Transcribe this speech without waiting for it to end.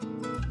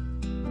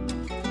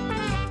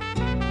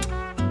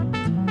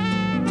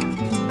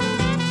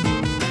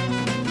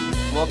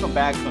welcome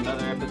back to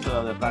another episode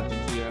of the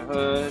Planting to Your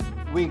Hood.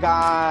 We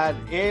got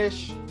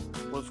Ish.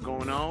 What's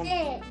going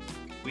on?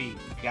 We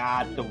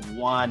got the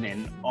one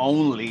and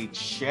only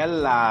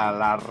Chela,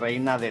 la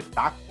reina de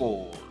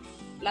tacos.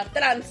 La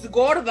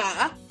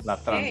transgorda. La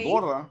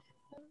transgorda. Hey.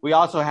 We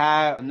also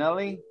have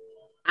Nelly.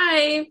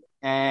 Hi.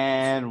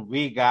 And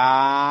we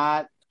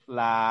got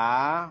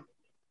la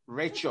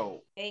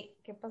Rachel. Hey,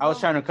 ¿qué pasó? I was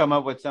trying to come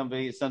up with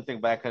something,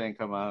 but I couldn't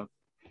come up.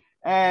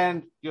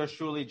 And yours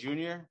truly,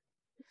 Junior.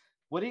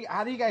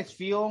 How do you guys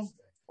feel,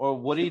 or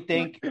what do you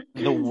think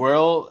the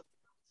world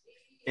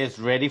is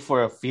ready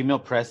for a female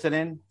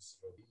president?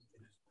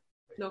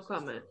 No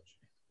comment.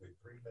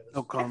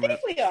 No I comment.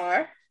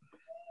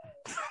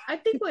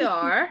 think we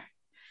are.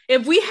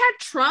 If we had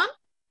Trump,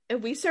 if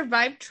we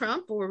survived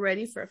Trump, we're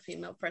ready for a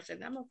female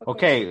president.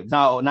 Okay,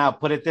 now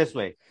put it this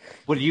way.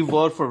 Would you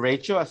vote for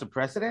Rachel as a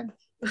president?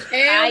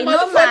 Hell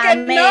no.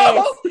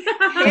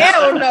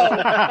 Hell no.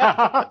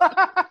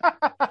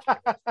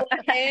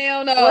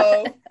 Hell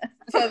no.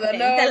 To the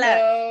no.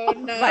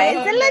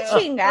 Váyase la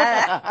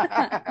chingada.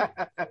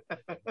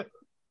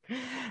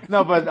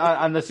 No, but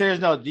on the serious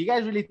note, do you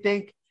guys really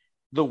think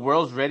the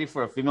world's ready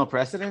for a female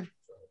president?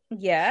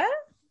 Yeah.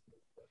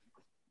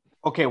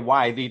 Okay,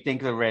 why do you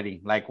think they're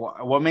ready? Like,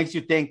 what makes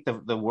you think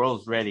the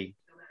world's ready?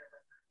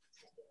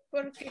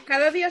 Porque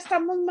cada día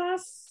estamos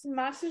más.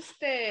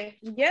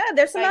 Yeah,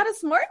 there's a lot of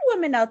smart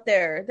women out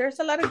there. There's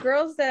a lot of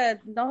girls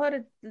that know how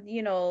to,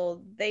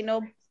 they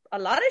know a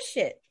lot of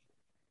shit.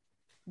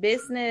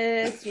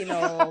 Business, ¿Qué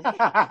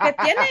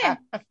tiene?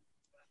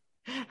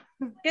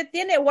 ¿Qué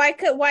tiene?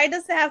 Why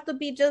does it have to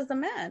be just a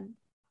man?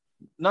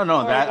 No,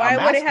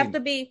 why would it have to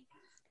be?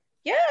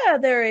 Yeah,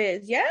 there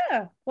is.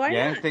 Yeah. Why not?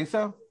 Yeah, think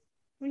so?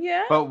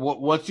 Yeah. But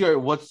what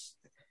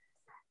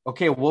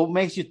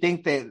makes you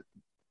think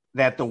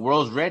that the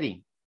world's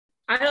ready?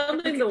 I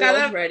don't think the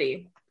world's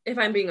ready, if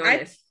I'm being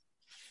honest.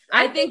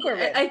 I think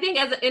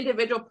as an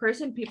individual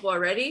person, people are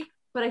ready,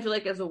 but I feel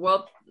like as a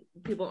world,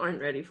 people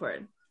aren't ready for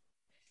it.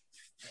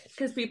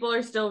 Because people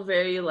are still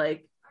very,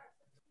 like,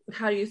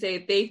 how do you say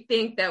it? They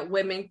think that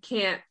women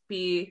can't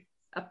be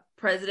a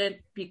president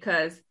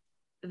because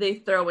they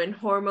throw in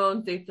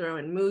hormones, they throw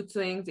in mood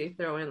swings, they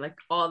throw in, like,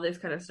 all this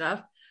kind of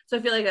stuff. So I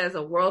feel like as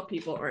a world,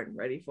 people aren't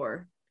ready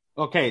for.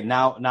 Okay,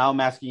 now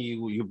I'm asking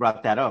you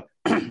brought that up.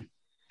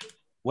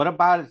 What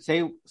about,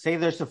 say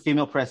there's a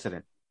female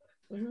president,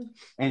 mm-hmm.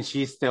 and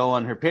she's still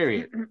on her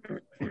period,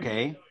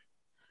 okay?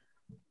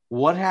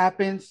 What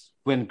happens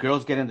when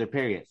girls get in their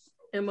periods?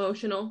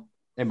 Emotional.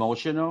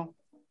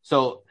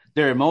 So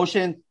their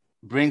emotion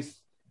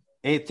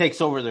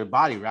takes over their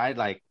body, right?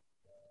 Like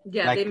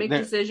they make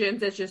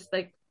decisions. It's just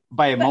like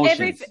by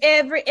emotions.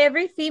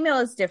 Every female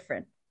is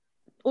different.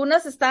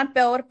 Unas están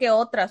peor que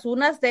otras.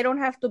 Unas, they don't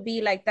have to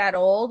be like that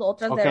old.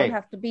 Otras, they don't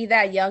have to be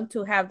that young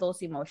to have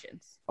those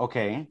emotions.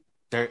 Okay.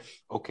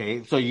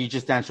 So you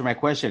just answered my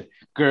question.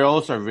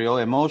 Girls are real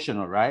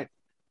emotional, right?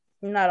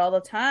 Not all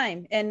the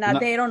time. And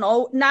they don't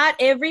know. Not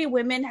every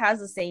woman has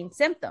the same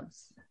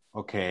symptoms.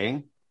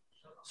 Okay.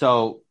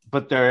 So,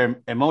 but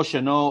they're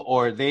emotional,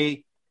 or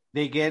they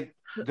get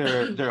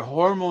their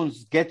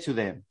hormones get to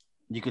them,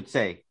 you could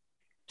say,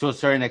 to a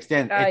certain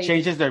extent. It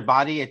changes their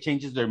body. It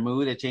changes their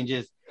mood. It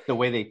changes the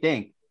way they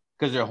think,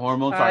 because their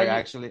hormones are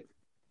actually.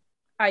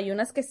 Hay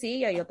unas que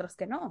sí, hay otras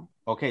que no.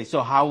 Okay,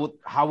 so how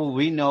will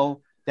we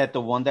know that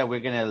the one that we're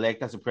going to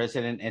elect as a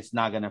president, it's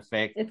not going to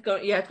affect? It's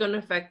going to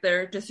affect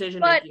their decision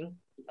making.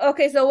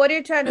 Okay, so what are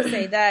you trying to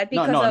say? That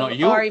because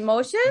of our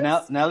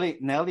emotions?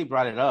 Nelly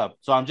brought it up,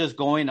 so I'm just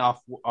going off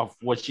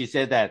what she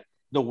said, that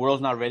the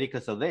world's not ready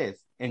because of this,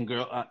 and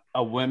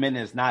a woman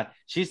is not.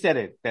 She said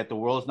it, that the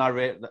world's not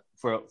ready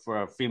for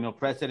a female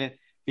president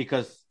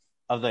because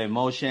of the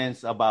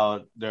emotions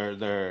about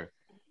their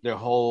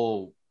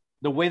whole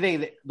the way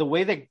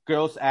that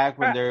girls act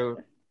when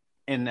they're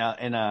in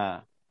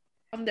a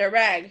on their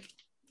rag,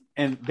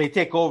 and they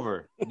take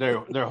over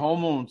their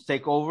hormones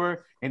take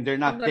over, and they're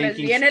not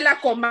thinking. Viene la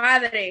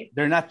comadre.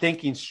 They're not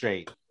thinking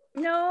straight.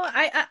 No,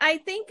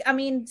 I think,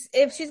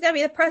 if she's gonna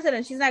be the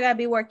president, she's not gonna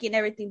be working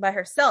everything by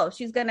herself.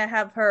 She's gonna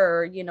have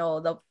her,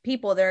 the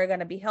people that are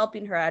gonna be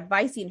helping her,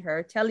 advising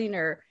her, telling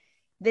her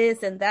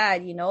this and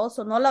that,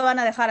 so no la van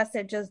a dejar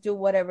hacer, just do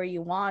whatever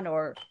you want,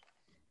 or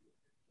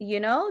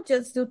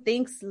just do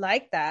things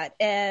like that.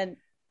 And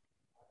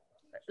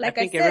like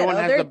I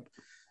said,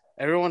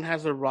 everyone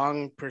has a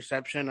wrong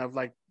perception of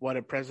like what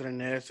a president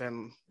is,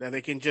 and that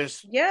they can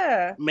just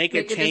make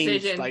a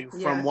change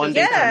from one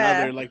day to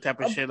another, like type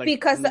of shit. Like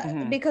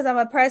because I'm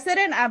a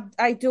president,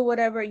 I do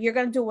whatever. You're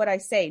gonna do what I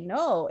say.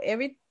 No,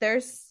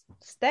 there's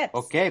steps.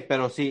 Okay,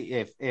 pero see,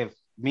 if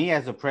me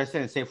as a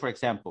president, say for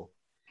example,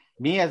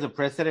 me as a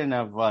president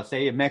of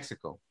say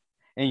Mexico,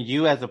 and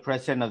you as a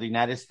president of the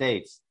United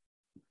States,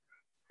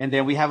 and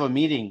then we have a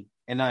meeting,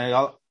 and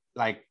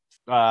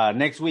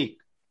next week,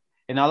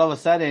 and all of a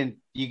sudden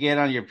you get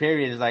on your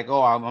period, it's like,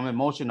 oh, I'm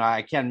emotional,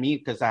 I can't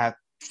meet because I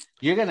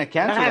You're gonna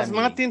cancel that. Has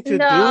nothing to do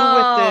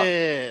with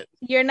it.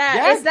 You're not.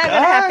 Yes, it's not gonna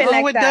happen like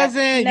that. No, it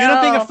doesn't. No. You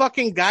don't think if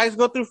fucking guys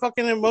go through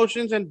fucking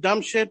emotions and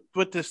dumb shit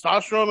with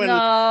testosterone and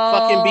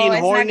fucking being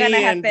horny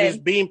and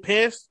just being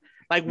pissed?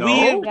 Like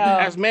we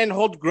as men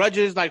hold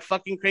grudges like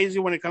fucking crazy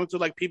when it comes to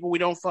like people we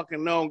don't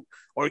fucking know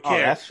or care.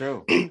 Oh, that's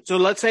true. So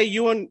let's say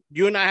you and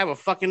I have a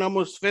fucking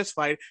almost fist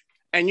fight,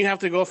 and you have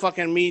to go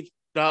fucking meet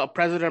the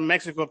president of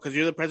Mexico because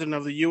you're the president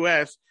of the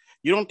U.S.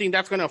 You don't think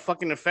that's gonna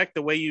fucking affect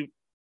the way you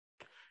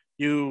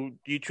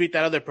treat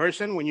that other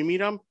person when you meet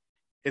them?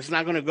 It's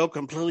not going to go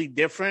completely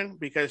different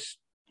because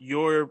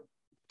you're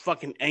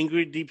fucking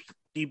angry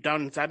deep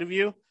down inside of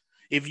you.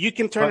 If you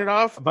can turn it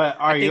off, but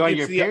are you on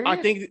your period?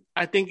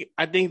 I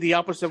think the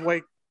opposite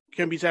way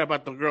can be said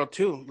about the girl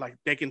too. Like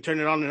they can turn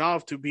it on and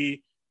off to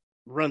be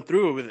run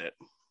through with it.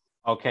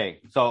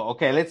 Okay, so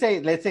let's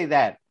say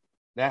that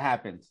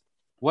happens.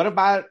 What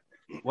about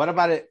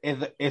it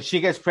if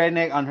she gets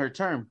pregnant on her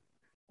term?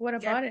 What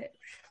about it?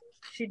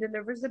 She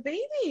delivers the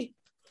baby.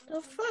 The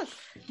fuck?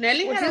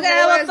 Nelly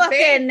had a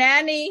fucking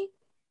nanny.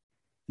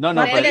 No,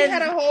 Nelly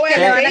had a whole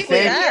ass baby.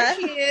 Here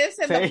she is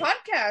in the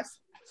podcast.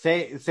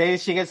 Say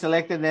she gets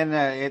selected, then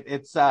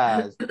it's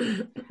how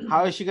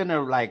is she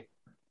gonna like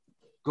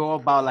go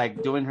about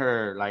like doing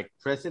her like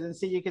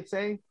presidency? You could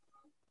say.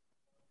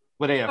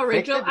 Would they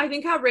Rachel? I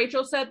think how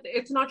Rachel said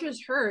it's not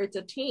just her; it's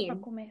a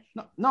team.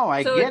 No,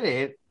 I get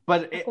it,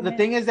 but the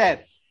thing is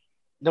that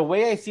the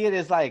way I see it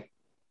is like.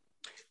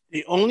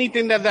 The only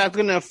thing that's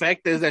going to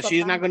affect is that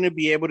she's not going to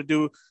be able to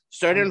do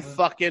certain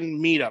fucking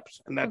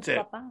meetups, and that's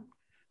it.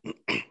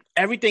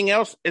 Everything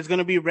else is going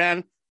to be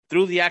ran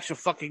through the actual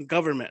fucking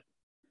government.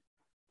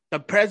 The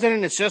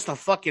president is just a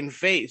fucking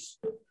face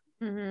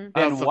of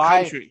the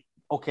country.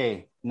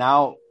 Okay,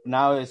 now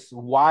is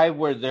why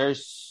were there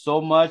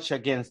so much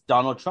against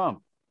Donald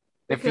Trump?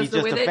 If he's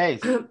just a face.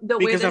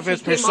 Because of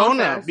his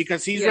persona.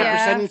 Because he's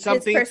representing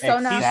something.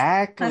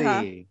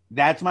 Exactly.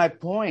 That's my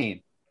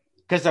point.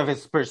 Because of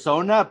his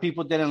persona,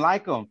 people didn't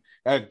like him.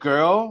 A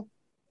girl,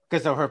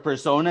 because of her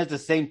persona, it's the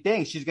same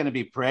thing. She's going to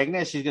be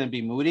pregnant. She's going to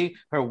be moody.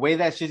 Her way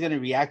that she's going to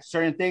react to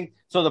certain things.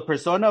 So the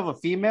persona of a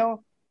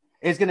female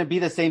is going to be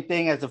the same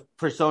thing as the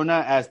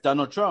persona as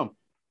Donald Trump.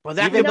 Well,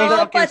 that could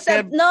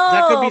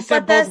be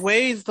said both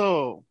ways,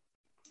 though.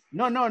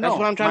 No. That's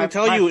what I'm trying to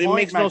tell you. It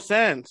makes no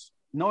sense.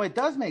 No, it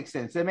does make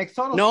sense. It makes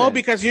total sense. No,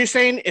 because you're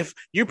saying if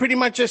you pretty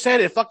much just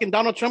said if fucking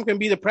Donald Trump can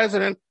be the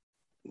president,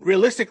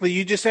 realistically,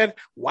 you just said,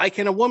 why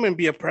can a woman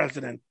be a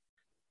president?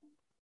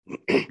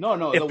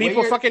 No. If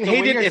people fucking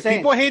hated,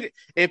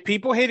 if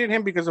people hated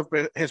him because of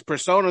his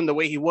persona and the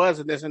way he was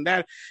and this and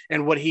that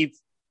and what he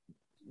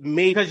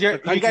made, because you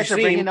guys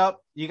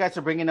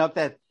are bringing up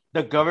that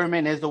the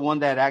government is the one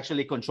that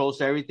actually controls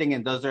everything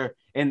and does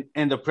and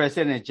the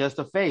president is just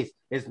a face.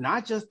 It's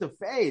not just a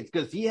face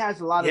because he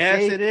has a lot of.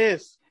 Yes, it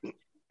is.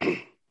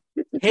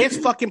 His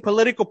fucking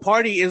political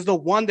party is the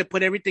one that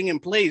put everything in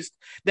place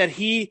that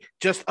he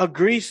just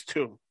agrees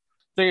to.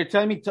 So you're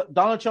telling me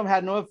Donald Trump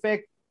had no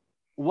effect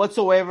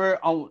whatsoever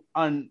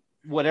on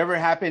whatever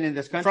happened in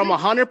this country? From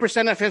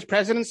 100% of his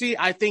presidency,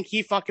 I think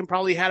he fucking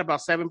probably had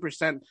about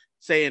 7%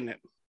 say in it.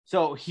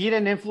 So he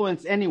didn't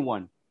influence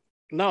anyone.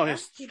 No,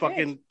 his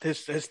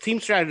team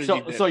strategy.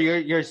 So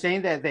you're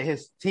saying that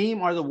his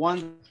team are the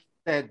ones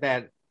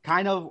that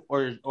kind of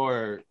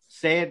or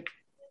said.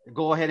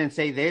 Go ahead and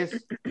say this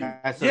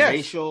as a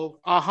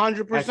racial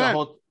 100%.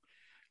 So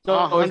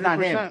 100%. It's not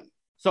him.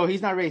 So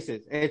he's not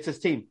racist. It's his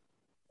team.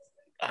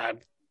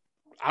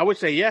 I would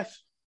say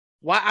yes.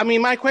 Why? I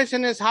mean, my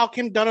question is, how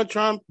can Donald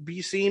Trump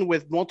be seen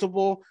with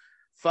multiple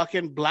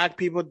fucking black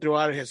people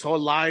throughout his whole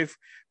life,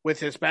 with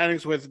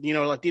Hispanics, with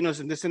Latinos,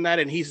 and this and that,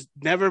 and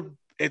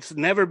it's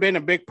never been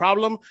a big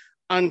problem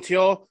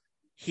until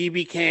he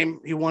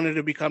wanted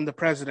to become the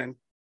president.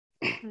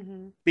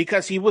 Mm-hmm.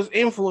 Because he was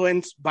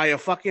influenced by a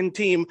fucking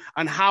team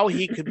on how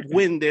he could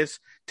win this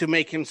to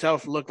make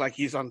himself look like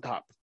he's on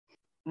top,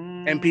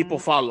 and people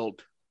followed.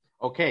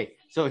 Okay,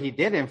 so he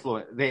did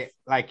influence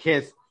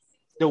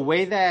the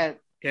way that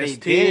his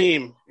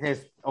team.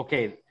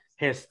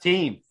 His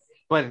team.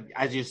 But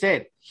as you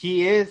said,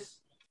 he is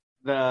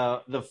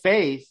the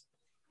face,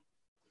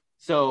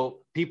 so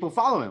people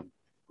follow him,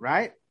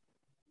 right?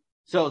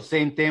 So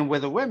same thing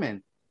with the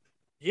women.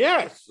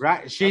 Yes.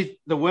 Right.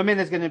 The woman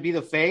is going to be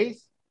the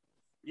face.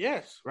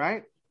 Yes.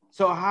 Right.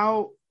 So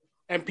how?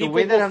 And people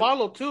will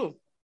follow too.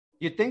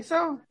 You think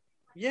so?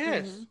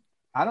 Yes. Mm-hmm.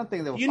 I don't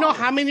think they will. You know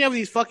how many of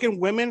these fucking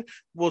women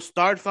will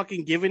start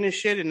fucking giving a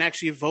shit and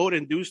actually vote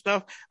and do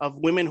stuff of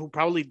women who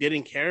probably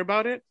didn't care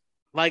about it?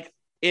 Like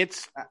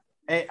it's.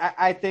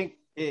 I think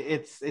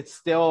it's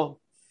still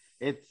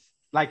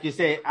like you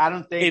say. I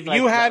don't think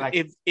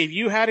if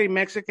you had a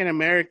Mexican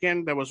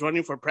American that was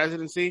running for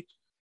presidency.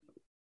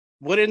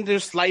 Wouldn't there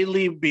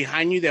slightly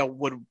behind you that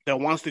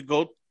wants to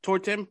go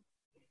towards him,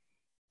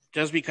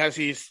 just because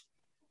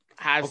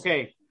has?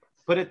 Okay,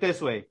 put it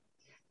this way: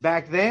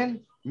 back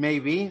then,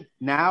 maybe.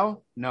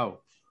 Now,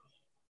 no.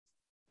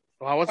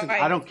 Well, I wasn't.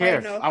 I don't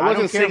care. I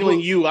wasn't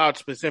singling you out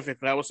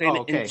specifically. I was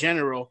saying in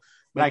general,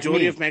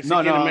 majority of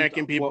Mexican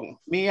American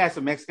people. Me as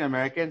a Mexican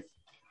American,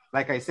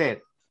 like I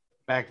said,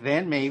 back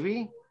then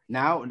maybe.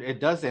 Now it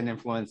doesn't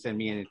influence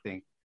me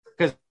anything.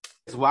 Because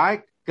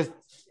why? Because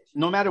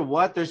no matter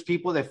what, there's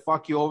people that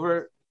fuck you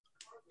over,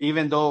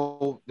 even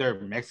though they're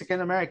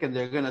Mexican American,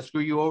 they're gonna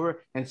screw you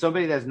over, and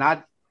somebody that's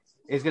not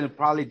is gonna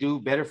probably do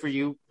better for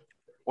you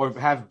or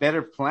have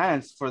better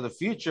plans for the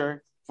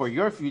future, for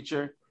your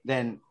future,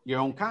 than your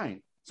own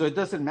kind. So it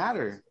doesn't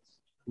matter.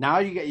 Now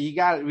we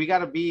got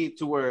to be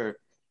to where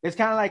it's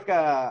kind of like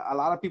a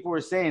lot of people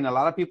were saying. A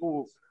lot of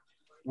people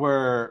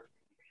were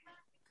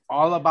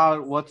all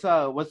about what's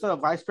the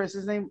vice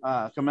president's name?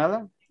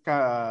 Kamala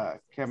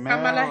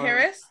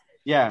Harris.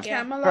 Yeah,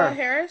 Kamala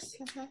Harris.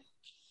 Uh-huh.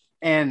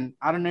 And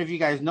I don't know if you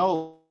guys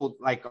know,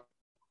 like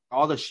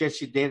all the shit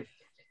she did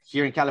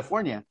here in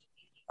California.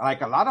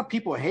 Like a lot of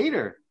people hate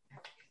her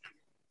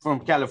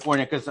from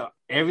California because of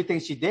everything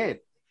she did.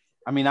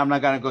 I mean, I'm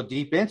not gonna go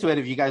deep into it.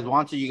 If you guys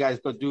want to, you guys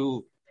go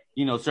do,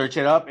 search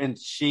it up. And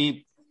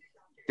she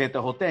did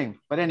the whole thing.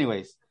 But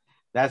anyways,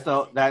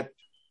 that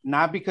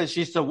not because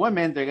she's a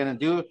woman, they're gonna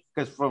do it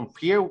because from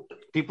here,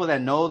 people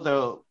that know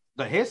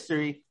the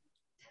history,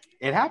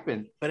 it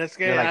happened. But it's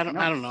good. Like, I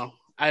don't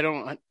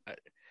know.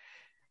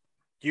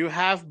 You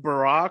have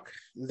Barack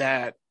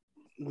that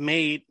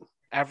made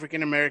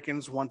African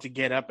Americans want to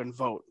get up and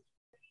vote.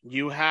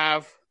 You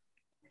have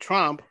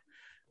Trump,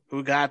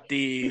 who got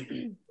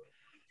the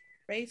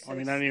racist. I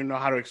mean, I don't even know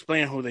how to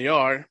explain who they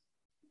are,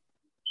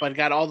 but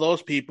got all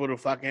those people to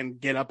fucking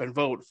get up and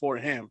vote for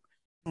him.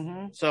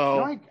 Mm-hmm.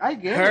 So no, I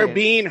get her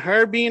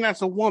it. being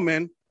as a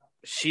woman,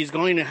 she's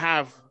going to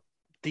have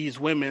these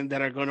women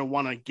that are going to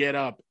want to get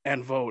up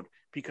and vote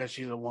because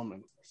she's a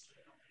woman.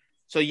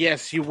 So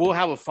yes, you will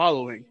have a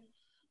following,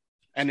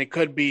 and it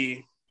could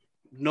be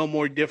no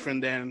more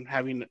different than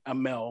having a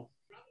male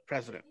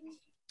president.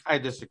 I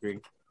disagree,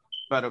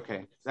 but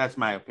okay, that's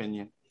my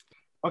opinion.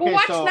 Okay,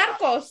 watch so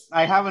Narcos.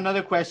 I have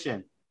another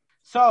question.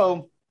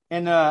 So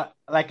in a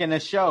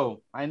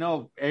show, I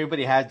know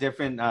everybody has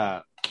different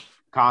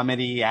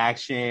comedy,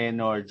 action,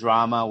 or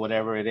drama,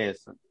 whatever it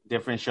is.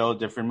 Different shows,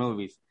 different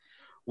movies.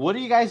 What do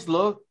you guys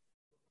look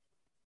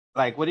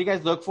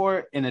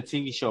for in a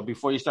TV show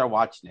before you start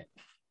watching it?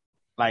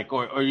 Like,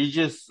 or you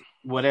just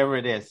whatever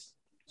it is.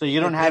 So you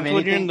don't have anything.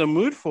 What you're in the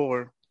mood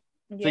for.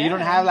 So you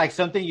don't have like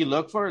something you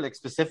look for, like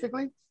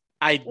specifically.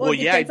 I do.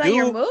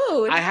 Your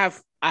mood. I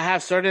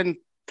have certain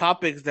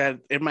topics that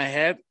in my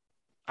head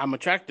I'm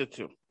attracted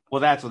to.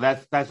 Well, that's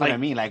what I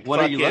mean. Like, what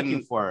are you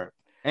looking for?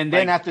 And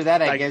then after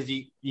that, I guess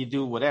you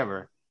do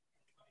whatever.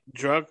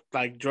 Drug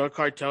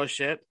cartel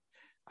shit.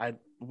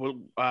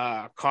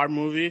 Car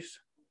movies,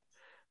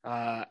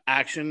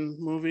 action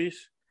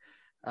movies,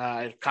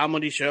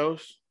 comedy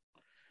shows.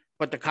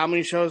 But the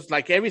comedy shows,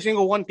 like every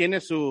single one, tiene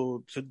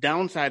su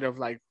downside of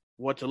like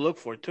what to look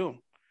for too.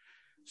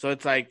 So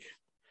it's like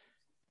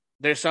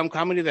there's some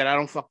comedy that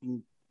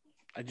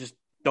I just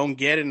don't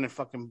get, and it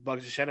fucking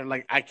bugs the shit out.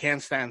 Like I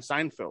can't stand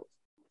Seinfeld.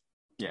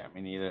 Yeah,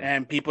 me neither.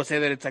 And people say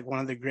that it's like one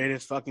of the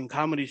greatest fucking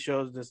comedy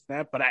shows, this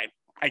that, but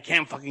I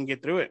can't fucking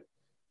get through it.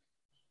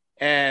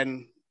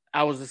 And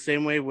I was the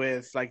same way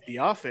with like The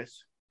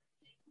Office,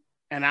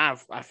 and I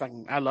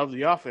love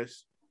The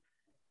Office.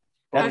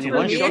 That's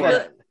one show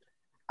that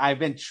I've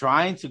been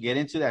trying to get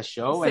into that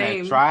show, and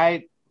I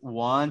tried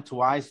 1,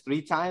 twice,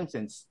 3 times,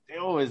 and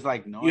still is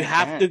like no. You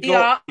have to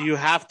go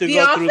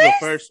through the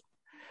first.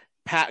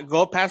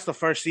 Go past the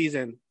first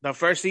season. The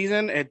first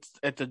season, it's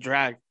a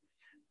drag.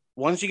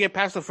 Once you get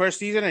past the first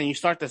season and you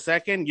start the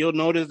second, you'll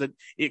notice that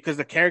because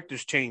the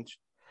characters change.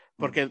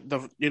 Because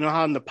you know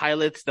how in the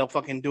pilots they'll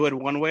fucking do it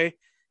one way,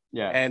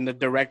 and the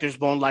directors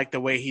won't like the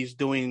way he's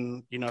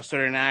doing, a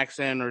certain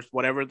accent or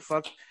whatever the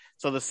fuck.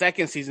 So the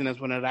second season is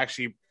when it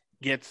actually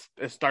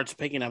starts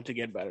picking up to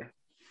get better.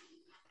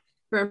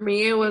 For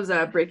me, it was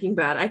Breaking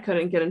Bad. I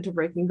couldn't get into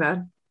Breaking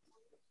Bad.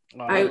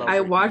 Oh,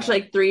 I watched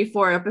like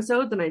 3-4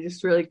 episodes, and I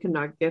just really could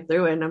not get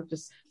through it. And I'm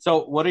just.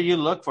 So, what do you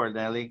look for,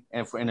 Nelly,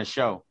 in a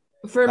show?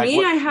 For like,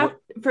 me, I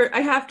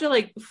have to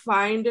like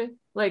find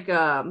like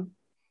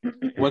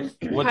what's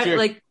your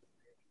like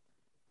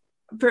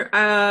for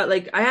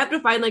like I have to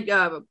find like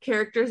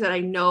characters that I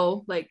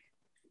know like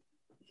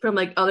from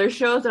like other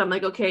shows that I'm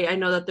like, okay, I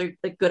know that they're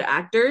like good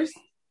actors.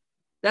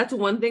 That's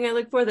one thing I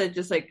look for, that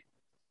just like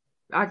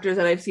actors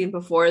that I've seen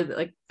before that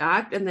like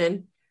act. And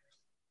then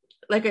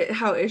like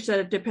how Ish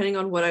said, depending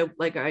on what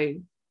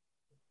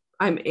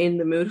I'm in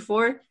the mood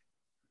for.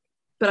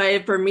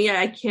 But for me,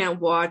 I can't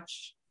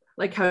watch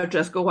like how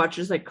Jessica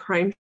watches like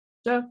crime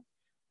stuff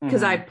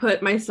because I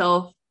put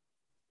myself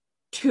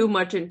too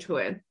much into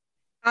it.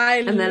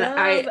 I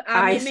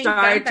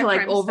start to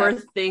like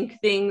overthink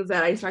things,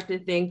 that I start to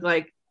think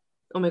like,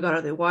 oh my God,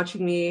 are they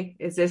watching me?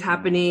 Is this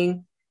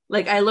happening?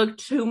 Like I look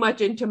too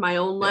much into my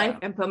own life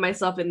and put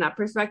myself in that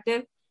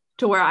perspective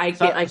to where I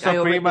get like I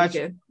overthink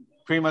it.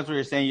 Pretty much what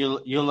you're saying,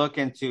 you look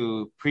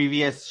into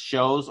previous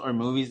shows or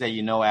movies that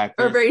you know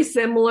actors. Or very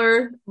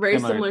similar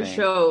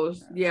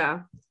shows.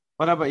 Yeah.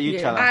 What about you,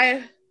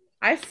 Chela?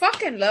 I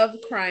fucking love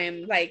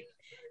crime. Like,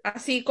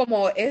 así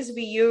como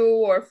SVU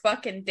or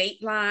fucking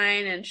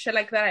Dateline and shit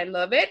like that. I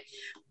love it.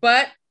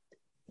 But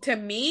to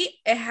me,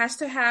 it has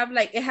to have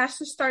it has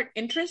to start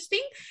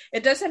interesting.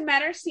 It doesn't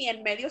matter si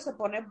en medio se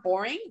pone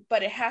boring,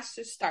 but it has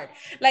to start.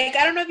 Like,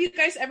 I don't know if you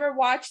guys ever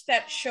watched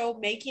that show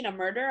Making a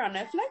Murder on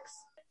Netflix.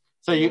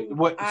 So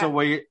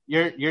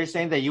you're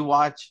saying that you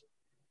watch,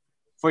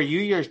 for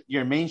you,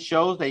 your main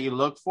shows that you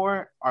look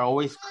for are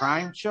always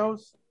crime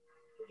shows?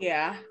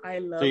 Yeah, I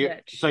love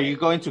that shit. So you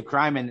go into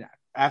crime, and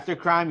after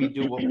crime you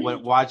do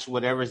watch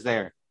whatever's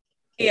there.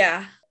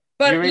 Yeah.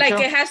 But like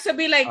it has to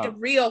be like a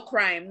real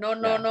crime.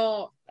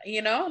 No,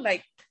 you know,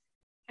 like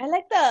I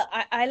like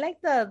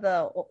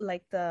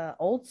the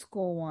old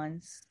school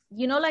ones.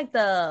 You know, like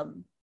the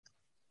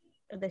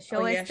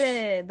show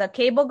the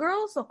Cable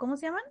Girls, or ¿cómo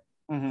se llaman?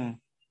 Mm-hmm.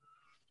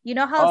 You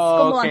know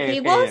how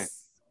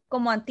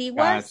como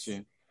antiguas,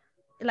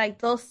 like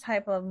those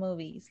type of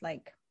movies,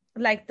 like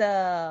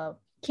the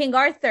King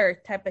Arthur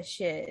type of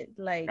shit.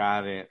 Like,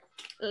 got it.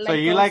 Like so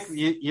you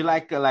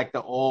like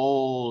the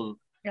old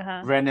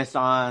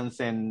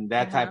Renaissance and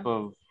that type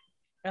of.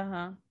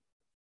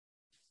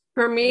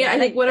 For me, I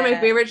think one of my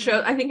favorite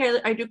shows. I think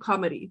I do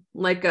comedy.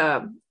 Like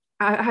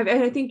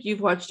I think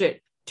you've watched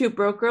it. Two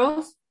Broke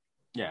Girls.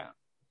 Yeah,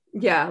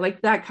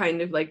 like that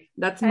kind of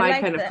that's my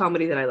kind of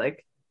comedy that I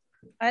like.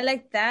 I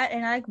like that,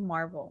 and I like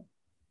Marvel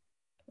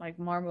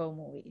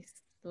movies,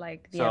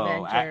 like the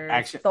Avengers,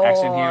 action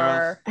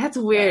heroes. That's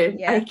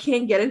weird. I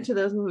can't get into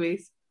those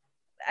movies.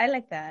 I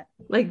like that.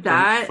 Like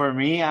that. For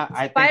me,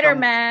 I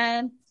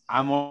Spider-Man.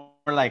 I'm more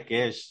like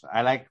Ish.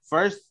 I like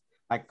first,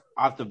 like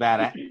off the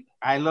bat,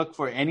 I look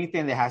for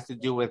anything that has to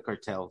do with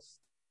cartels,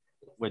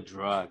 with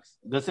drugs.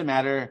 Doesn't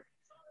matter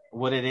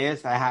what it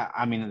is.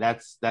 I mean,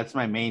 that's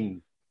my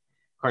main.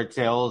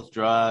 Cartels,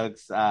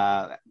 drugs,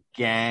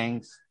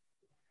 gangs.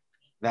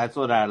 That's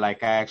what I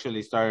like. I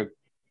actually started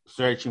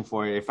searching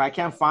for it. If I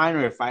can't find,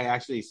 or if I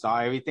actually saw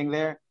everything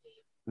there,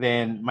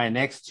 then my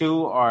next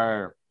two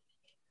are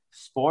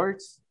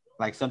sports,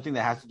 like something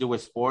that has to do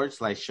with sports,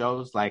 like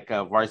shows like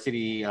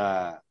Varsity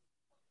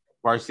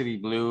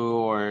Blue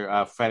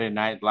or Friday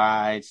Night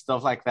Lights,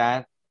 stuff like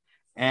that.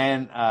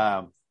 And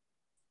 ¿cuál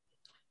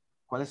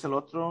es el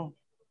otro?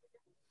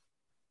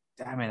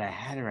 Damn it, I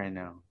had it right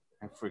now.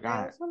 I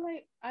forgot.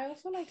 I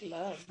also like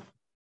Love.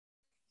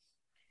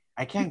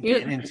 I can't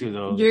get into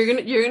those. You're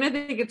gonna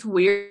think it's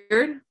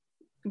weird,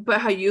 but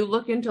how you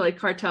look into like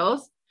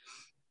cartels,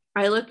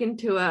 I look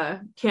into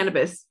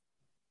cannabis,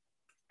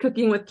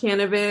 cooking with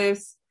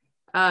cannabis,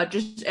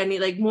 just any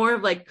like more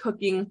of like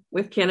cooking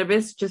with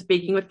cannabis, just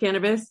baking with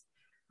cannabis.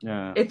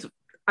 Yeah, it's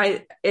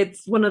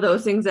one of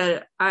those things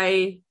that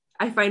I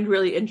find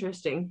really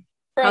interesting.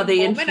 How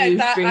they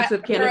infuse drinks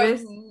with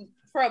cannabis.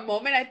 For a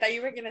moment, I thought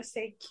you were gonna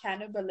say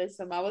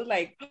cannibalism. I was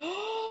like,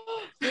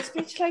 oh, this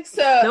bitch likes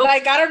to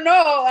like, I don't know.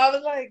 I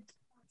was like,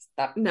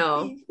 stop.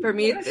 No, for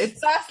me,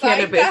 it's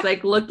cannabis.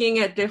 Like looking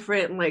at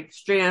different like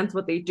strands,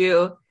 what they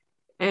do,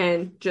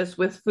 and just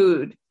with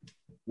food.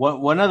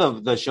 One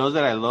of the shows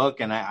that I look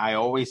and I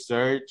always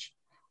search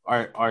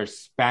are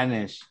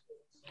Spanish,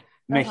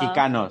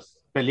 Mexicanos,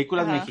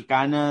 películas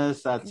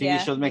mexicanas, TV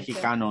shows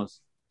Mexicanos.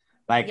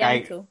 Like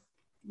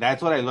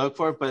that's what I look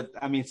for. But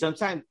I mean,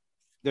 sometimes.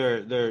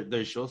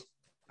 Their shows,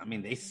 I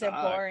mean, they suck.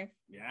 They're boring.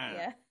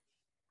 Yeah.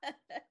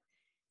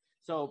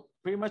 So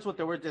pretty much what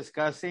they were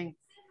discussing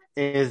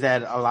is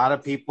that a lot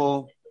of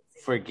people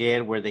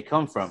forget where they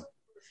come from.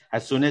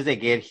 As soon as they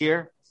get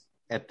here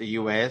at the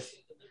U.S.,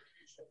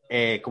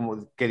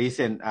 como que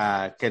dicen,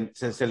 que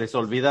se les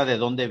olvida de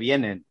dónde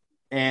vienen.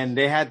 And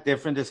they had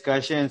different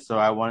discussions, so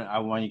I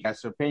want you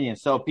guys' opinion.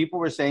 So people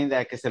were saying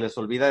that que se les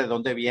olvida de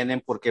dónde vienen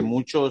porque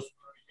muchos,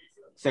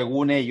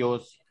 según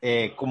ellos,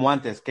 como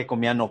antes, que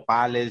comían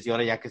nopales y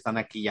ahora ya que están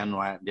aquí ya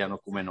no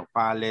comen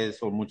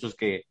nopales, o muchos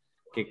que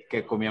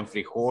comían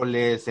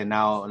frijoles, and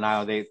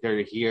now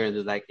they're here,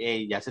 they're like,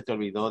 hey, ya se te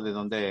olvidó de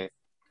dónde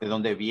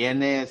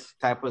vienes,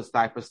 type of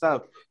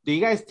stuff. Do you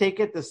guys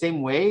take it the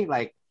same way?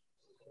 Like,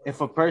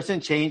 if a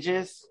person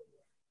changes,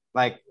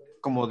 like,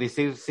 como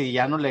decir, si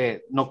ya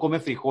no come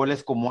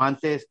frijoles como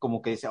antes,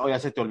 como que dice, oh, ya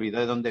se te olvidó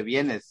de dónde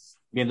vienes,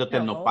 viéndote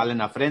el nopal en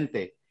la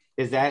frente.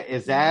 Is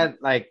that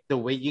like the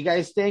way you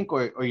guys think,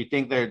 or you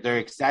think they're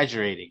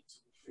exaggerating?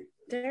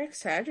 They're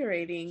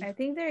exaggerating. I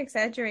think they're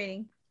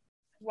exaggerating.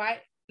 Why?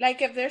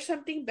 Like, if there's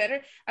something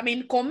better, I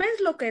mean,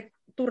 comes lo que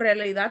tu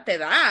realidad te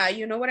da,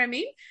 you know what I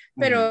mean?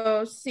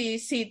 Pero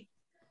si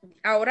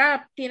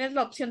ahora tienes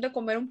la opción de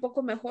comer un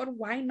poco mejor,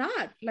 why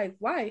not? Like,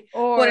 why?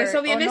 Por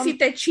eso vienes y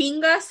te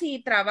chingas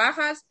y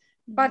trabajas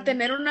para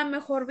tener una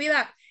mejor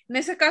vida. En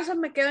ese caso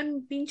me quedo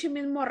en pinche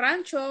mismo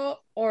rancho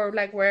or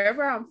like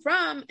wherever I'm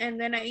from, and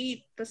then I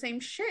eat the same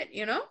shit,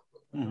 you know?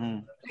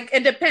 Like,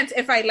 it depends.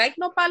 If I like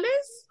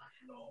nopales,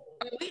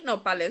 I'll eat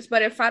nopales.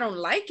 But if I don't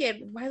like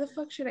it, why the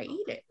fuck should I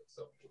eat it?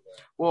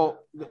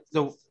 Well,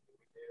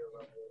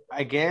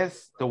 I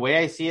guess the way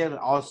I see it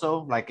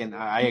also, like, and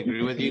I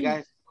agree with you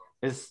guys,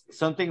 is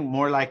something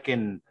more like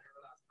in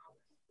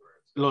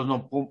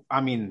como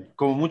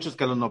muchos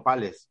que los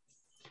nopales.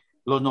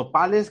 Los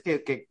nopales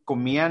que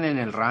comían en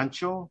el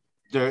rancho,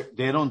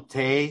 they don't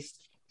taste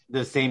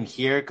the same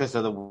here because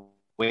of the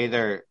way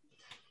they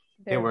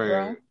were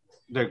grown.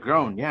 They're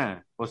grown, yeah.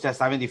 O sea,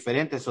 saben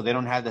diferente, so they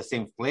don't have the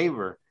same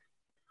flavor.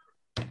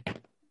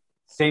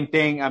 Same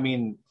thing, I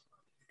mean,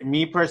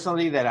 me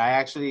personally, that I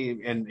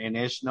actually, and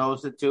Ish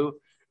knows it too,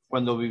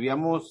 cuando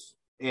vivíamos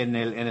en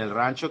el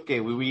rancho,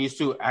 que we used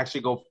to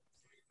actually go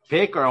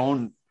pick our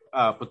own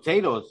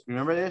potatoes.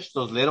 Remember this?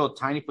 Those little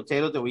tiny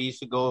potatoes that we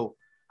used to go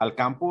al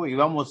campo.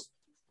 Íbamos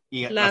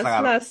y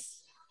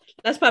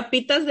las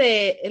papitas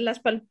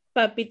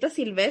papitas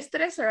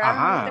silvestres.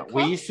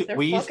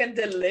 We fucking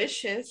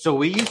delicious. So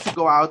we used to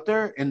go out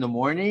there in the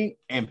morning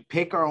and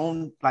pick our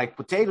own like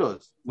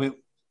potatoes. We'll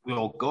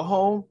go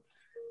home.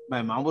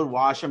 My mom would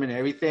wash them and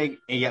everything,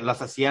 and las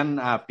hacían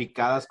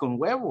picadas con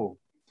huevo,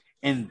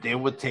 and they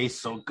would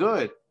taste so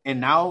good. And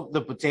now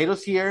the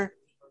potatoes here,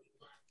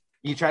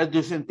 you try to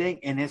do something,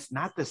 and it's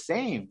not the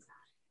same.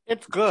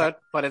 It's good,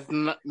 but it's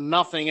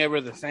nothing ever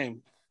the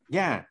same.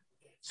 Yeah.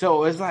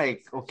 So it's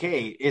like,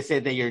 okay, it's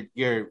that you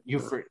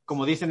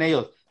como dicen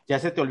ellos, ya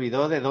se te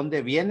olvidó de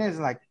dónde vienes.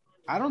 Like,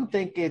 I don't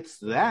think it's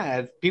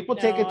that. People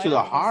take it to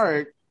the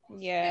heart.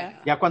 Yeah.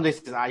 Ya cuando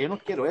dices, yo no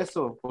quiero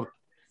eso.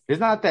 It's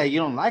not that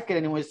you don't like it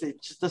anymore.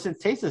 It just doesn't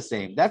taste the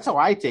same. That's how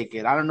I take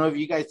it. I don't know if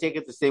you guys take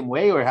it the same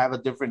way or have a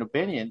different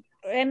opinion.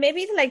 And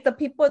maybe like the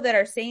people that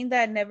are saying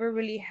that never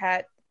really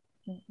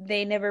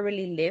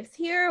lived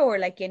here or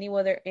like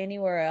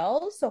anywhere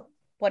else. So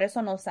por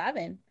eso no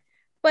saben.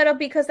 Pero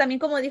because también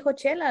como dijo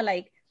Chela,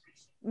 like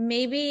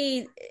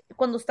maybe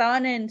cuando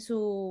estaban en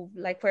su,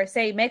 like for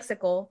say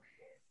Mexico,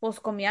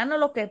 pues comían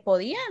lo que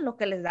podían, lo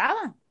que les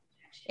daban.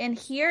 And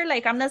here,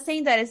 like, I'm not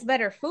saying that it's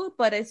better food,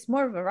 but it's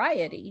more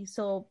variety.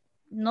 So,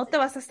 no te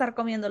vas a estar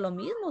comiendo lo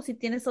mismo si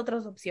tienes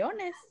otras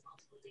opciones.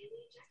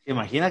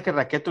 Imagina que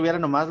Raquel tuviera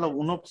nomás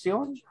una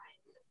opción.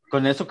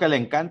 Con eso que le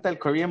encanta el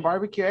Korean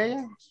barbecue a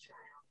ella.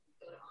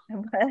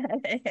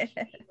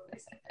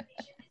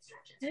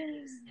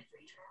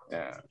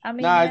 Yeah. I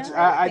mean,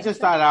 I just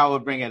thought I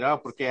would bring it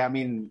up porque, I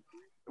mean,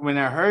 when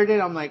I heard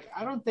it, I'm like,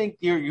 I don't think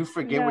you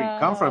forget where you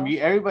come from.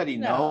 Everybody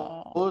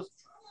knows.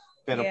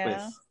 Pero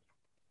pues...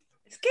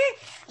 Es que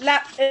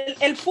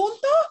el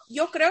punto,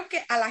 yo creo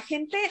que a la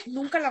gente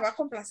nunca la va a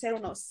complacer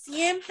uno.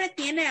 Siempre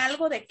tiene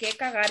algo de qué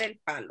cagar el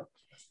palo.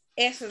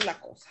 Esa es la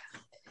cosa.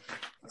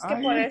 Es que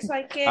por eso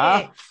hay que...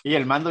 y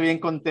el mando bien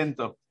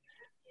contento.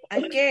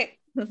 Hay que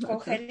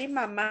coger y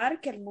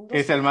mamar que el mundo...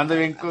 Es el mando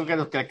bien con que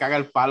los que le caga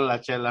el palo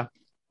la Chela.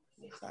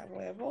 ¿A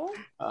huevo?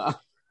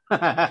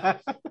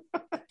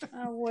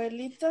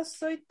 Abuelita,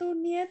 soy tu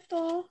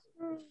nieto.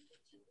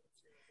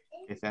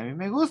 Que a mí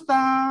me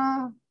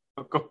gusta.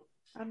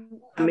 A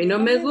mí no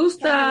me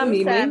gusta, a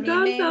mí me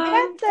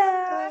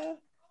encanta.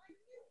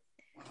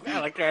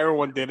 Yeah, like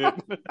everyone did it.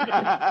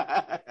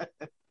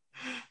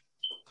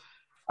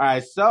 All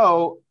right,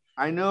 so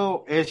I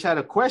know Ish had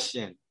a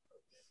question.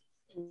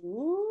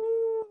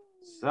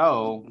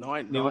 So no,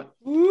 I don't.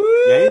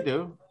 Yeah, you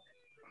do.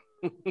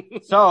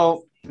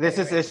 So this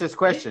is Ish's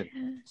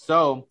question.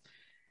 So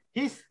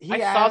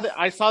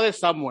I saw this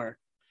somewhere.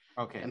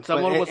 Okay, and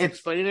someone was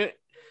explaining it,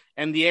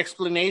 and the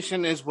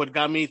explanation is what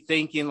got me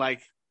thinking,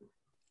 like,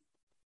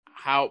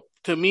 how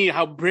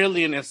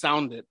brilliant it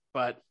sounded,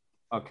 but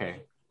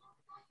okay.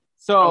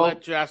 So I'll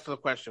let you ask the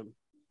question.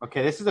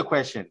 Okay, this is the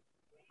question.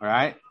 All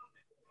right.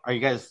 Are you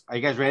guys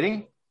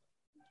ready?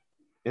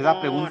 Es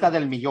la pregunta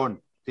del millón.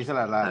 Dice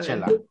la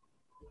Chela.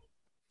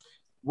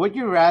 Would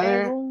you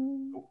rather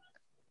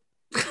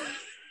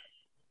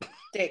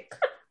dick?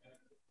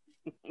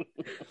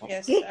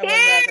 Yes,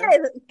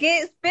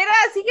 ¿Qué? Espera,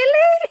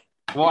 síguele.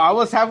 Well, I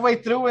was halfway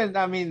through and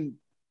I mean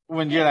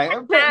when you're like,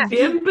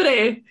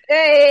 siempre.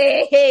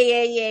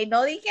 Ey,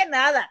 no dije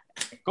nada.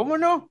 ¿Cómo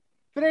no?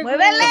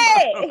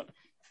 ¡Muévele!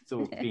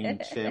 Su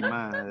pinche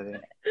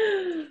madre.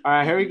 All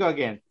right, here we go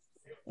again.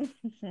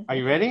 Are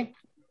you ready?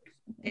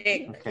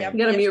 Okay. I'm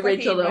gonna mute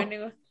Rachel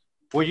though.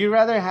 Would you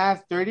rather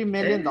have $30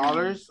 million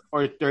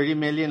or 30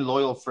 million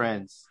loyal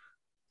friends?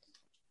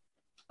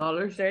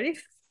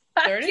 $30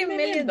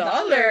 million.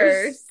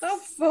 The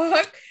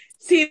fuck?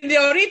 Si de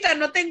ahorita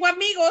no tengo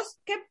amigos,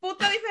 ¿qué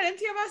puta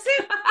diferencia va a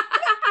ser?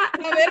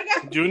 La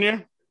verga.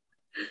 Junior?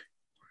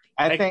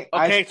 I think...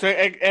 So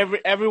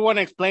everyone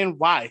explain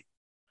why.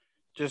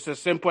 Just as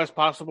simple as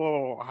possible,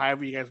 or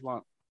however you guys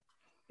want.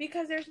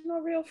 Because there's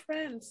no real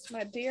friends,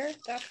 my dear.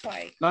 That's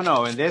why.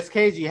 No. In this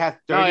case, you have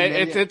 30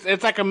 million.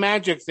 It's like a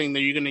magic thing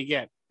that you're going to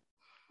get.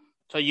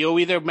 So you'll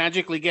either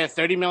magically get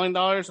 $30 million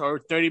or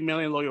 30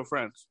 million loyal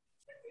friends.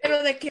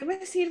 Pero ¿de qué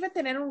me sirve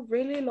tener un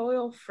really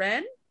loyal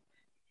friend?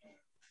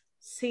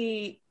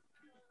 Si,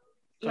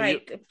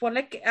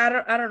 ponle que,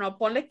 I don't know,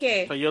 ponle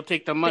que... So you'll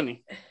take the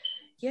money?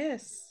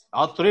 Yes.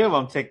 All three of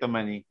them take the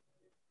money.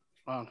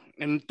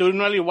 And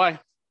really, why?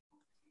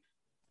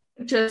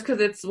 Just because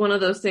it's one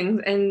of those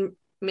things, and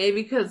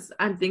maybe because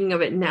I'm thinking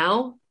of it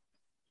now,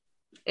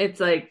 it's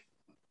like,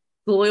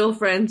 loyal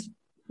friends,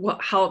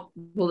 how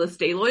will they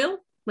stay loyal?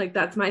 Like,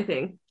 that's my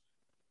thing.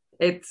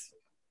 It's,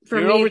 for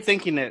You're me... You're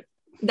overthinking it.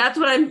 That's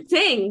what I'm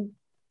saying.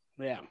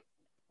 Yeah.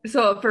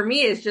 So for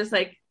me, it's just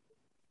like,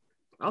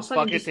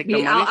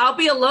 I'll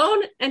be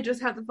alone and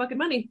just have the fucking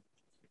money.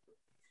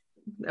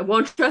 I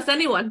won't trust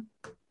anyone.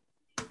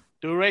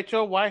 Do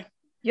Rachel? Why?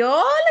 Yo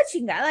la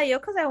chingada, yo,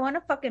 because I want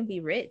to fucking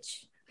be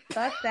rich.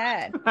 Fuck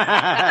that.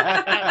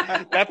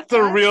 That's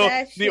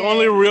the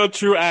only real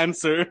true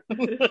answer.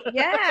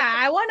 Yeah,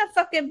 I want to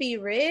fucking be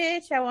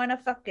rich. I want to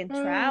fucking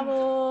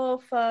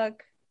travel.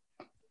 Fuck.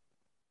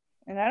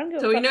 And I don't give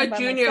a fuck. So we know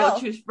Junior will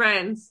choose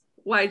friends.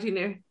 Why,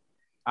 Junior?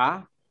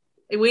 Huh?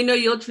 We know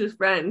you'll choose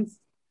friends.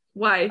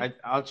 Why?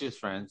 I'll choose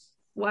friends.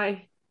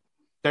 Why?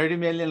 30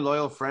 million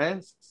loyal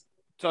friends.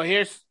 So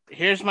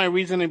here's my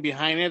reasoning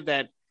behind it.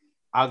 That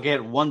I'll get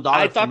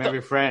 $1 from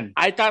every friend.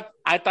 I thought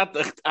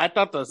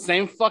the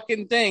same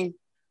fucking thing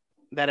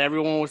that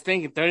everyone was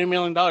thinking. $30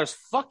 million.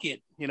 Fuck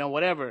it.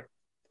 Whatever.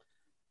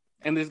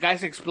 And this guy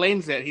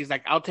explains it. He's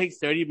like, I'll take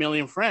 30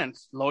 million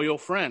friends, loyal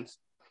friends.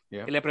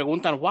 Yeah. Y le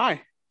preguntan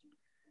why.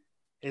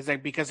 It's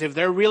like, because if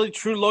they're really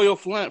true loyal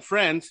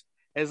friends,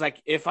 it's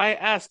like, if I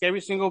ask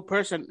every single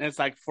person, it's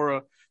like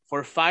for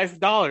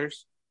 $5,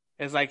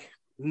 it's like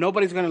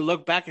nobody's gonna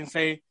look back and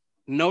say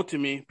no to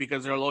me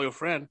because they're a loyal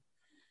friend.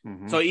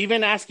 Mm-hmm. So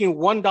even asking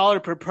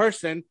 $1 per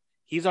person,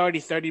 he's already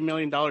 $30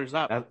 million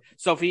up.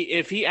 So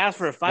if he asks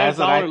for a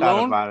 $5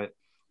 loan,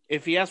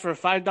 if he asks for a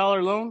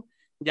 $5 loan,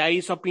 ya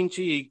hizo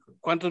pinche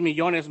cuántos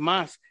millones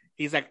más.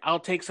 He's like, I'll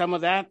take some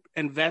of that,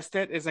 invest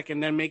it. It's like,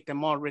 and then make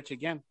them all rich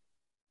again.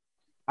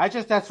 I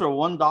just asked for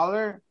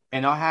 $1,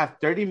 and I'll have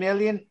 30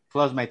 million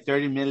plus my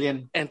 30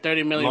 million and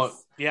 30 million.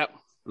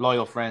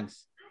 Loyal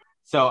friends.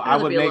 So I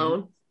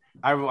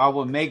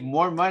would make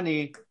more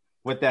money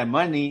with that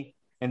money.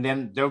 And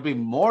then they'll be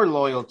more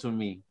loyal to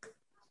me.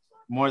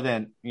 More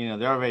than,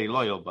 they're already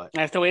loyal, but.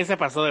 Este güey se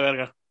pasó de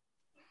verga.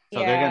 So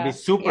they're going to be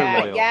super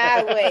loyal.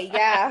 Ya, güey,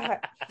 ya.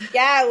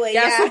 Ya, güey,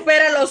 ya.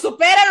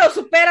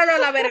 Supéralo a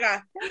la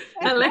verga.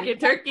 I like your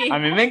turkey. A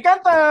mí me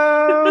encanta.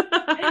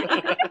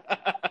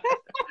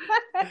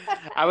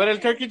 A ver el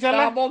turkey,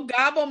 chala.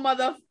 Gabo,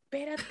 mother.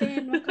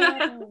 Espérate, no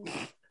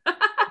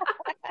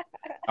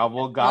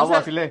acabo. Gabo,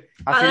 así le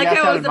I like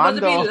how it was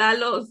supposed to be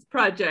Lalo's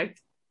project.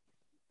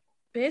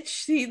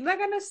 Bitch, he's not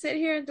gonna sit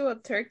here and do a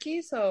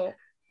turkey, so.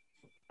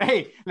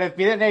 Hey, le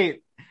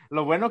piden,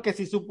 lo bueno que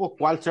sí supo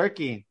cuál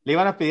turkey. Le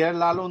iban a pedir a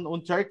Lalo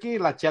un turkey,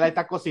 la Chela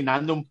está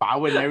cocinando un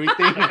pavo and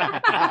everything.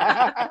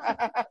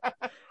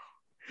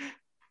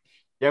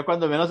 Ya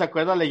cuando menos se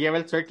acuerda, le lleva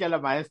el turkey a la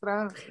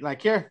maestra.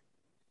 Like, here.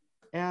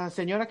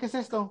 Señora, ¿qué es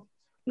esto?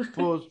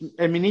 Pues,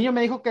 mi niño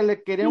me dijo que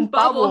le quería un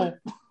pavo.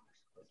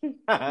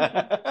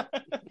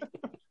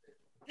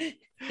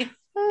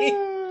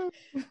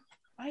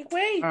 Ay,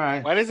 wait.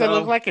 Right, why does it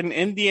look like an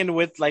Indian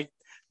with like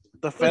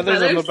the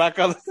feathers on the back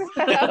of the...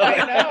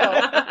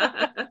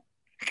 I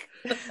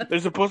know.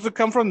 They're supposed to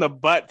come from the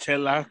butt,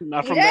 Chela,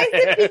 not from the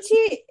head.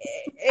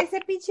 Ese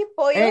pinche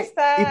pollo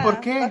está ¿y por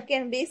qué?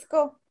 fucking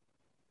visco.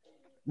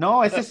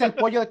 No, ese es el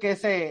pollo que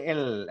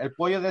el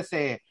pollo de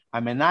ese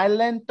I'm an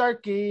island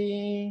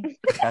turkey.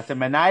 That's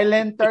an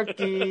island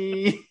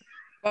turkey.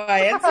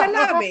 Váyanse a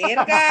la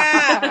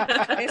verga.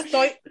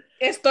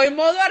 Estoy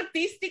modo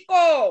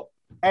artístico.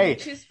 Hey,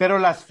 pero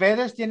las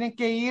feathers tienen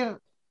que ir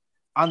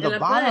on the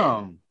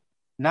bottom,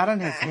 not on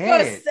his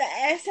head. Pues,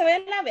 se ve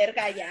en la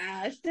verga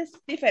ya. Este es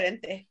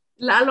diferente.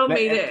 Lalo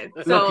made it.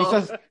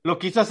 So. ¿Lo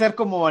quiso hacer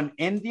como an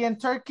Indian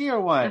turkey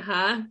or what?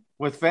 Uh-huh.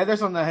 With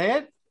feathers on the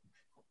head?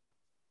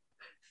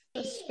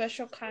 A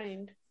special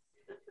kind.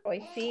 Hoy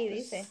sí,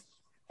 dice.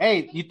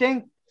 Hey, you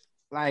think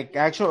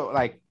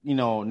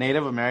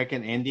Native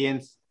American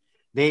Indians,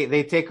 they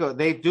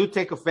do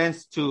take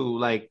offense to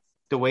like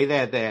the way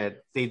that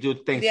they do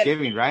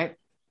Thanksgiving, right?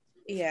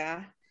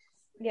 Yeah.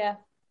 Yeah.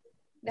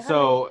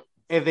 So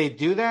if they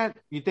do that,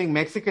 you think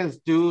Mexicans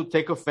do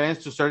take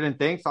offense to certain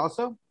things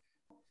also?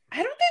 I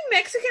don't think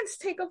Mexicans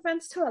take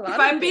offense to a lot of things. If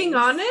I'm things. being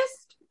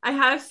honest, I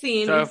have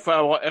seen. So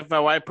if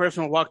a white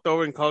person walked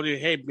over and called you,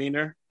 hey,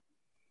 Beaner.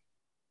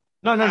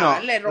 No. Le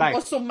rompo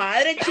su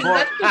madre,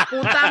 chinga tu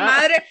puta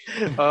madre.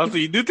 Oh, so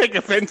you do take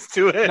offense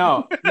to it.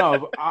 No.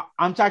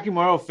 I'm talking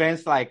more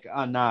offense like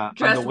on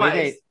the way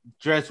they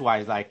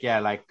dress-wise. Like, yeah,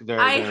 like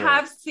I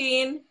have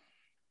seen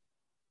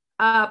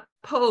a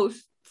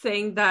post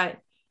saying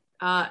that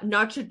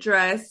not to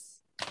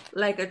dress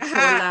like a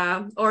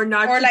chola or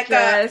not to like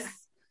dress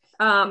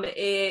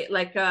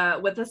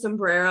with a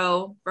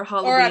sombrero for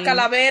Halloween. Or a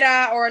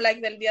calavera or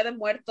like del Día de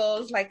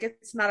Muertos. Like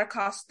it's not a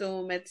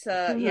costume. It's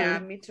yeah,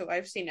 me too.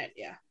 I've seen it.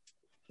 Yeah.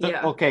 So,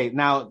 yeah. Okay.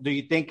 Now, do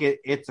you think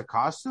it's a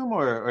costume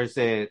or is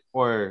it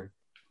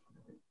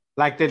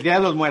like the Día de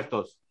los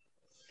Muertos?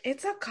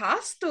 It's a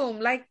costume.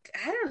 Like,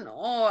 I don't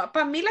know.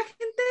 Para mí la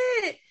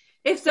gente...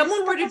 If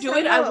someone were to do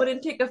it, I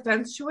wouldn't take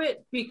offense to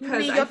it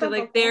because I feel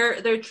like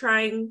they're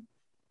trying...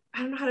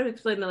 I don't know how to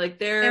explain it. Like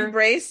they're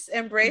embrace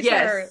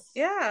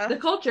the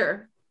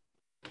culture.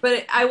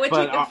 But I would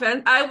take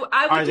offense. I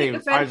would take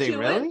offense to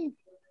really? it.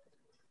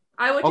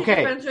 I would take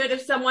offense to it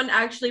if someone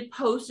actually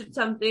posted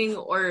something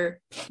or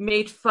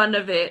made fun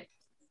of it,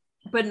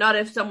 but not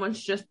if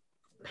someone's just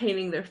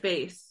painting their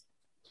face.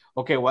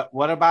 Okay,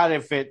 what about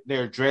if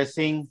they're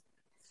dressing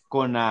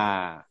con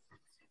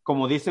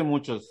como dicen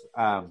muchos?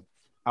 I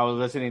was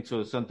listening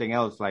to something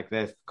else like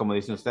this, como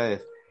dicen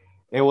ustedes.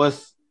 It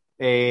was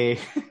a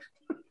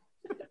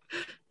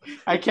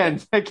I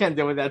can't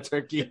deal with that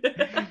turkey.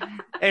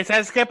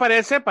 ¿Sabes qué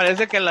parece?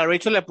 Parece que la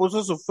Rachel le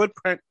puso su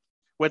footprint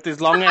with his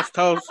long ass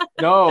toes.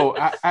 No,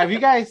 have you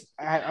guys?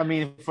 I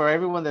mean, for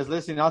everyone that's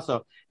listening,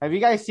 also, have you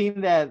guys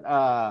seen that?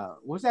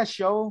 What's that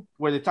show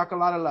where they talk a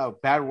lot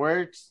of bad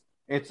words?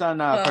 It's on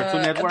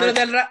Cartoon Network.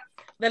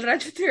 Del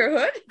Rancho to Your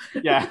Hood.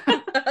 Yeah.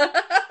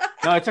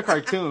 No, it's a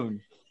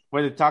cartoon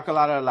where they talk a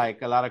lot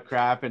of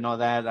crap and all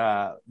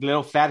that.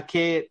 Little fat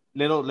kid,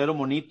 little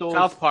monito.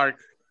 South Park.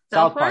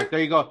 There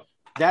you go.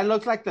 That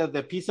looks like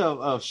the piece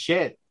of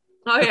shit.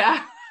 Oh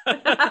yeah.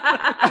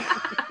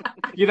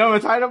 You know what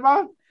I'm talking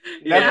about?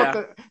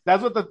 Yeah.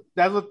 That's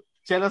what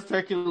Chella's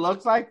turkey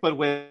looks like, but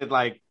with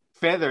like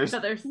feathers.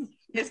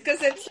 It's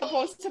because it's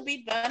supposed to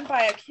be done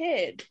by a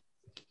kid.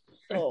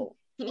 So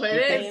I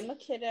am a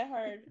kid at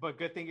heart. But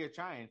good thing you're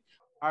trying.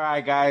 All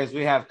right, guys,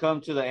 we have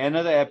come to the end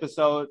of the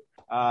episode.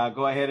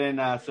 Go ahead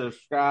and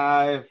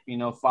subscribe.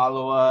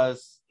 Follow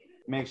us.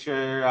 Make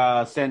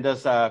sure send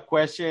us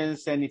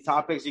questions, any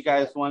topics you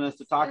guys want us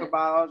to talk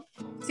about.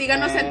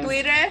 Síganos en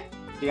Twitter.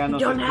 We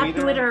don't have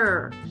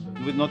Twitter.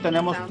 No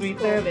tenemos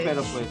Twitter,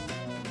 pero pues.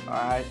 All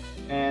right.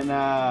 And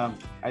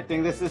I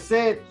think this is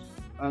it.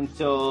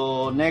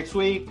 Until next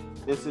week,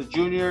 this is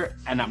Junior,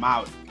 and I'm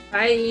out.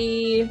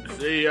 Bye.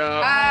 See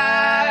ya.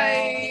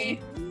 Bye.